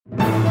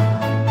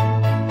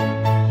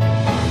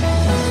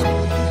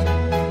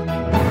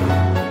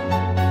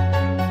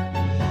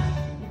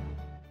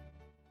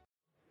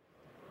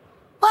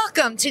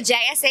Welcome to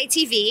JSA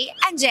TV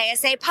and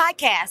JSA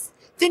Podcast,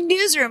 the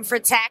newsroom for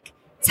tech,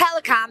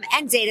 telecom,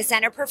 and data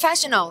center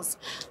professionals.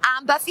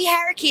 I'm Buffy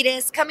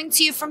Harakitis, coming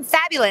to you from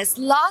fabulous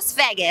Las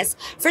Vegas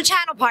for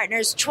Channel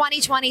Partners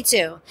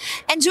 2022.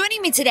 And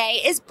joining me today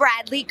is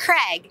Bradley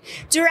Craig,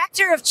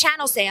 Director of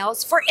Channel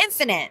Sales for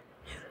NFINIT.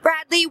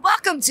 Bradley,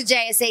 welcome to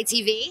JSA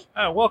TV.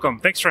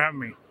 Welcome. Thanks for having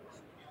me.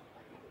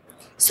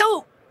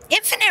 So,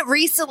 NFINIT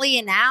recently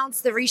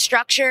announced the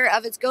restructure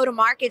of its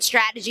go-to-market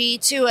strategy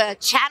to a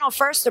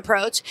channel-first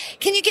approach.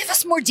 Can you give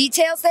us more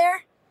details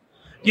there?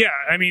 Yeah,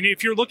 I mean,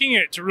 if you're looking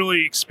at to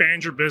really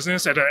expand your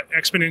business at an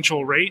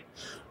exponential rate,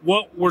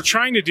 what we're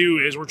trying to do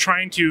is we're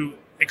trying to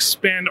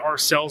expand our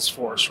sales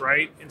force,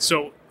 right? And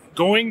so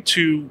going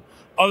to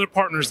other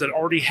partners that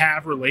already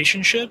have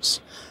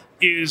relationships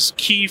is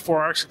key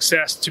for our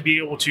success to be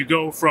able to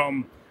go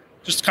from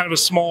just kind of a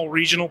small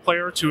regional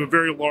player to a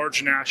very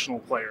large national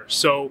player.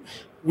 So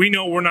we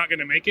know we're not going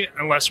to make it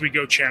unless we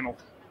go channel.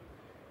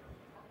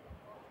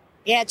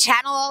 Yeah,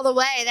 channel all the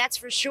way, that's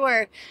for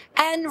sure.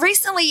 And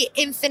recently,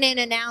 NFINIT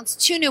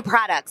announced two new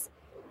products,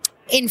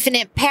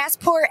 NFINIT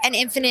Passport and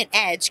NFINIT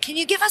Edge. Can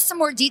you give us some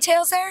more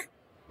details there?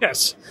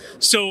 Yes.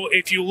 So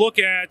if you look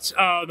at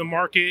the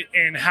market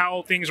and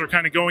how things are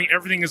kind of going,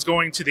 everything is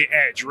going to the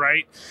edge,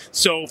 right?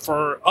 So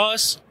for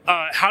us,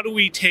 how do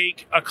we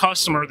take a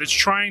customer that's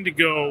trying to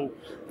go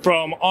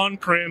from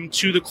on-prem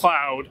to the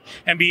cloud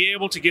and be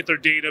able to get their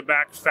data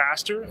back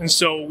faster? And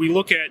so we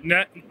look at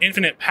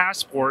NFINIT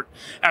Passport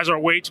as our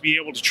way to be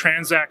able to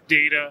transact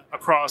data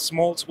across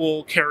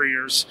multiple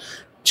carriers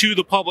to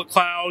the public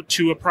cloud,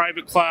 to a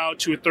private cloud,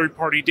 to a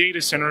third-party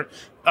data center,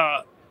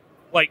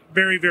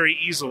 very, very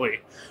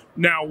easily.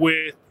 Now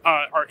with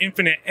our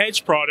NFINIT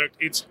Edge product,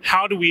 it's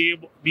how do we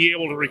be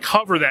able to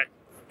recover that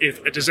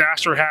if a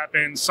disaster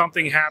happens,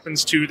 something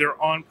happens to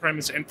their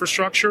on-premise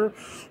infrastructure,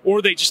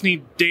 or they just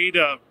need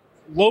data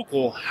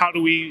local. How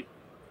do we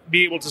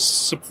be able to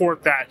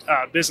support that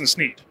business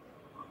need?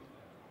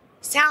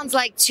 Sounds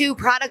like two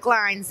product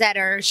lines that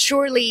are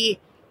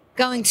surely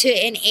going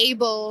to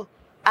enable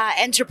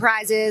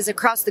enterprises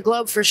across the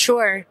globe for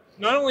sure.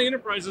 Not only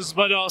enterprises,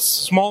 but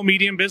small,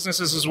 medium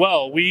businesses as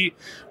well. We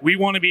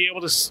want to be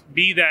able to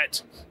be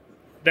that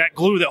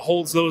glue that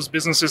holds those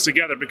businesses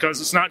together, because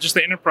it's not just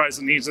the enterprise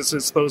that needs this,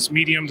 it's those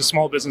medium to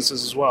small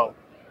businesses as well.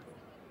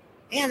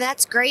 Yeah,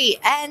 that's great.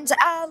 And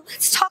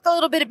let's talk a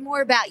little bit more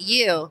about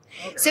you.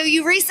 Okay. So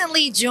you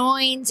recently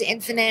joined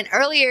NFINIT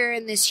earlier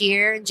in this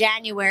year, in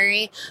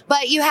January,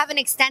 but you have an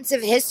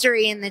extensive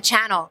history in the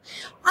channel.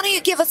 Why don't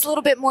you give us a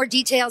little bit more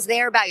details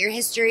there about your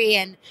history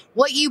and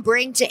what you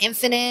bring to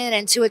NFINIT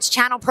and to its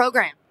channel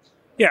program?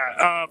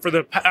 Yeah, for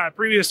the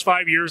previous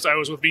 5 years, I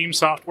was with Veeam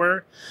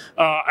Software.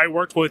 I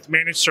worked with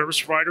managed service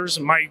providers.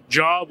 My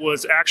job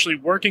was actually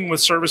working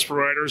with service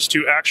providers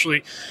to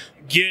actually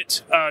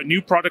get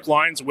new product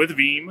lines with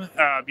Veeam,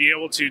 be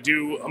able to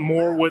do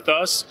more with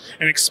us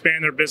and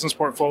expand their business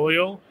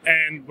portfolio.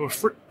 And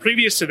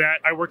previous to that,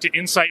 I worked at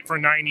Insight for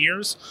 9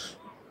 years,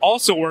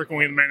 also working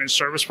with managed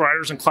service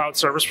providers and cloud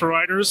service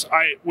providers,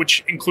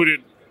 which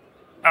included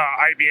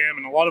IBM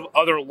and a lot of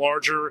other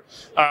larger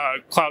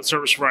cloud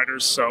service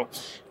providers. So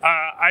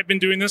I've been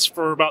doing this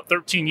for about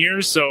 13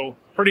 years, so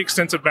pretty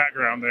extensive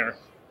background there.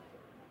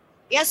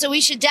 Yeah, so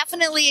we should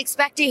definitely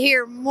expect to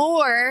hear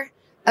more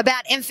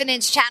about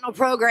NFINIT's channel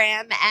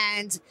program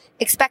and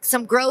expect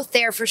some growth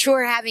there for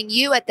sure, having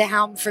you at the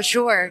helm for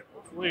sure.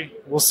 Hopefully.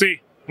 We'll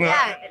see.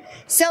 Yeah.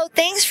 So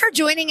thanks for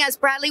joining us,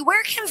 Bradley.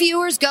 Where can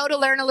viewers go to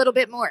learn a little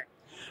bit more?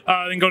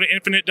 Then go to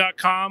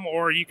NFINIT.com,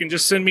 or you can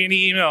just send me an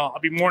email.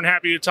 I'll be more than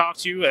happy to talk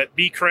to you at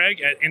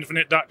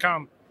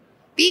bcraig@NFINIT.com.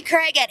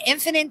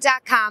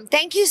 bcraig@NFINIT.com.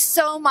 Thank you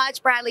so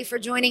much, Bradley, for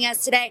joining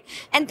us today.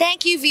 And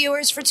thank you,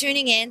 viewers, for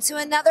tuning in to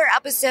another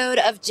episode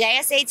of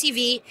JSA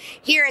TV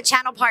here at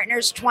Channel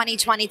Partners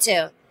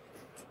 2022.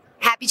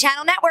 Happy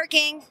channel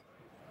networking.